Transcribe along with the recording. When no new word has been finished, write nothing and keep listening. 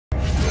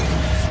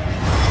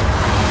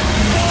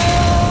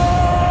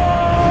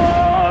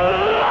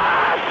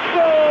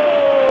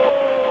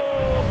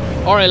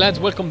Alright lads,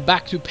 welcome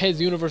back to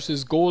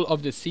PESUniverse's goal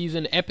of the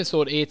season,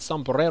 episode 8,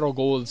 Sombrero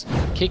goals,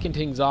 kicking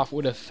things off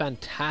with a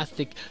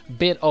fantastic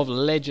bit of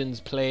Legends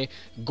play.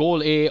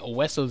 Goal A,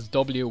 Wessels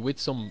W with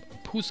some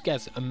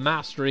Puskas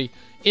mastery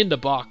in the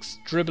box,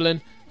 dribbling,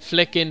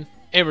 flicking,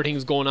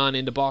 everything's going on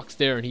in the box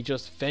there, and he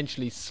just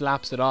eventually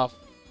slaps it off.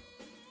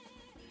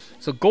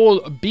 So goal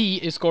B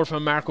is scored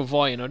from Marco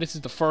Voy. Now this is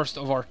the first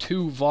of our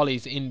 2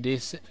 volleys in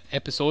this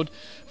episode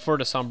for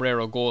the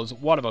Sombrero goals.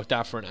 What about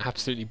that for an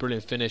absolutely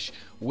brilliant finish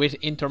with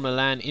Inter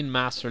Milan in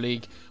Master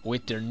League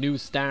with their new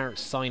star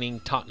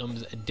signing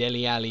Tottenham's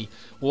Dele Alli.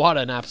 What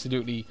an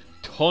absolutely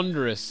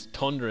thunderous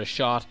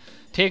shot.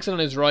 Takes it on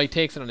his right,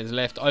 takes it on his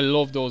left. I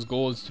love those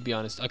goals, to be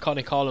honest. I kind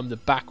of call them the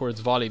backwards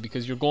volley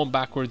because you're going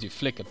backwards, you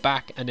flick it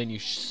back and then you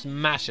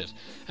smash it.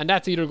 And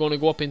that's either going to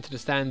go up into the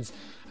stands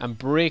and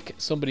break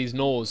somebody's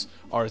nose,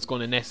 or it's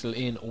going to nestle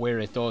in where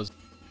it does.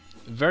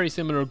 Very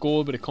similar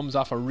goal, but it comes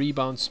off a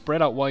rebound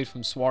spread out wide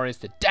from Suarez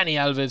to Dani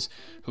Alves,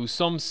 who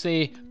some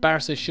say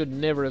Barca should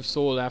never have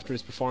sold after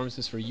his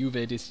performances for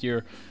Juve this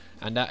year.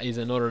 And that is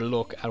another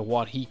look at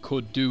what he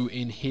could do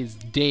in his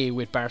day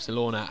with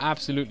Barcelona.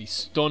 Absolutely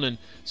stunning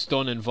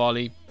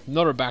volley.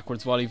 Another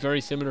backwards volley,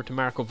 very similar to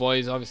Marco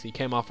Voy's. Obviously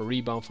came off a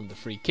rebound from the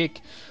free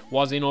kick.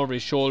 Was in over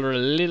his shoulder, a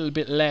little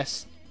bit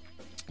less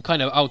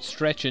kind of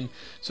outstretching.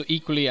 So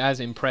equally as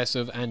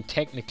impressive, and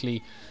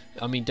technically,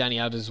 I mean, Dani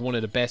Alves is one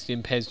of the best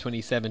in PES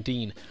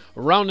 2017.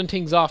 Rounding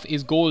things off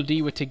is goal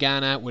D with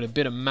Tigana with a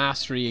bit of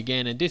mastery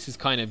again, and this is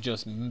kind of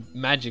just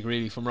magic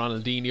really from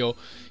Ronaldinho.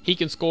 He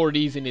can score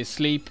these in his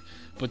sleep,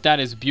 but that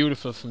is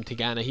beautiful from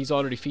Tigana. He's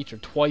already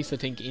featured twice, I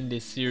think, in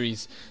this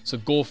series, so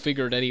go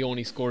figure that he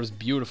only scores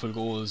beautiful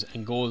goals,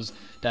 and goals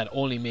that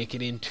only make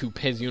it into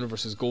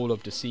PESUniverse's goal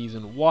of the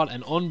season. What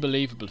an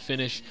unbelievable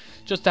finish,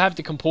 just to have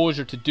the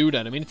composure to do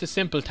that. I mean, it's a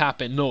simple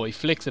tap in, no, he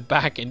flicks it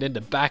back, and then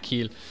the back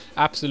heel,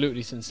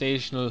 absolutely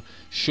sensational,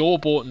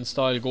 showboating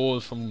style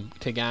goal from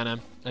Tigana.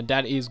 And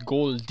that is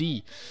goal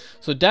D.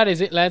 So that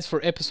is it lads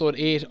for episode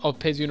 8 of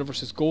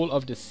PESUniverse's goal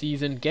of the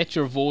season. Get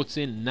your votes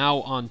in now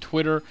on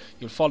Twitter.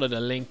 You'll follow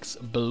the links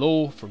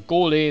below. For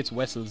goal A it's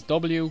Wessels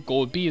W,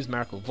 goal B is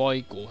Marco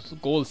Voy,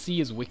 goal C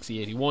is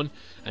Wixie81,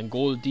 and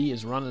goal D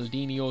is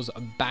Ronaldinho's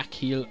back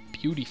heel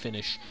beauty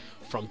finish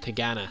from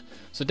Tigana.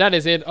 So that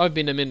is it. I've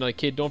been the Midnight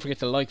Kid. Don't forget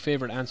to like,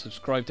 favorite and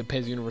subscribe to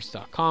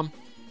PESUniverse.com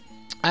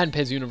and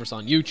PESUniverse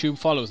on YouTube.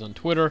 Follow us on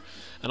Twitter,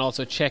 and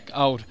also check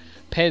out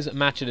PES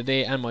Match of the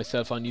Day and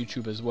myself on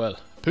YouTube as well.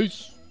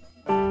 Peace.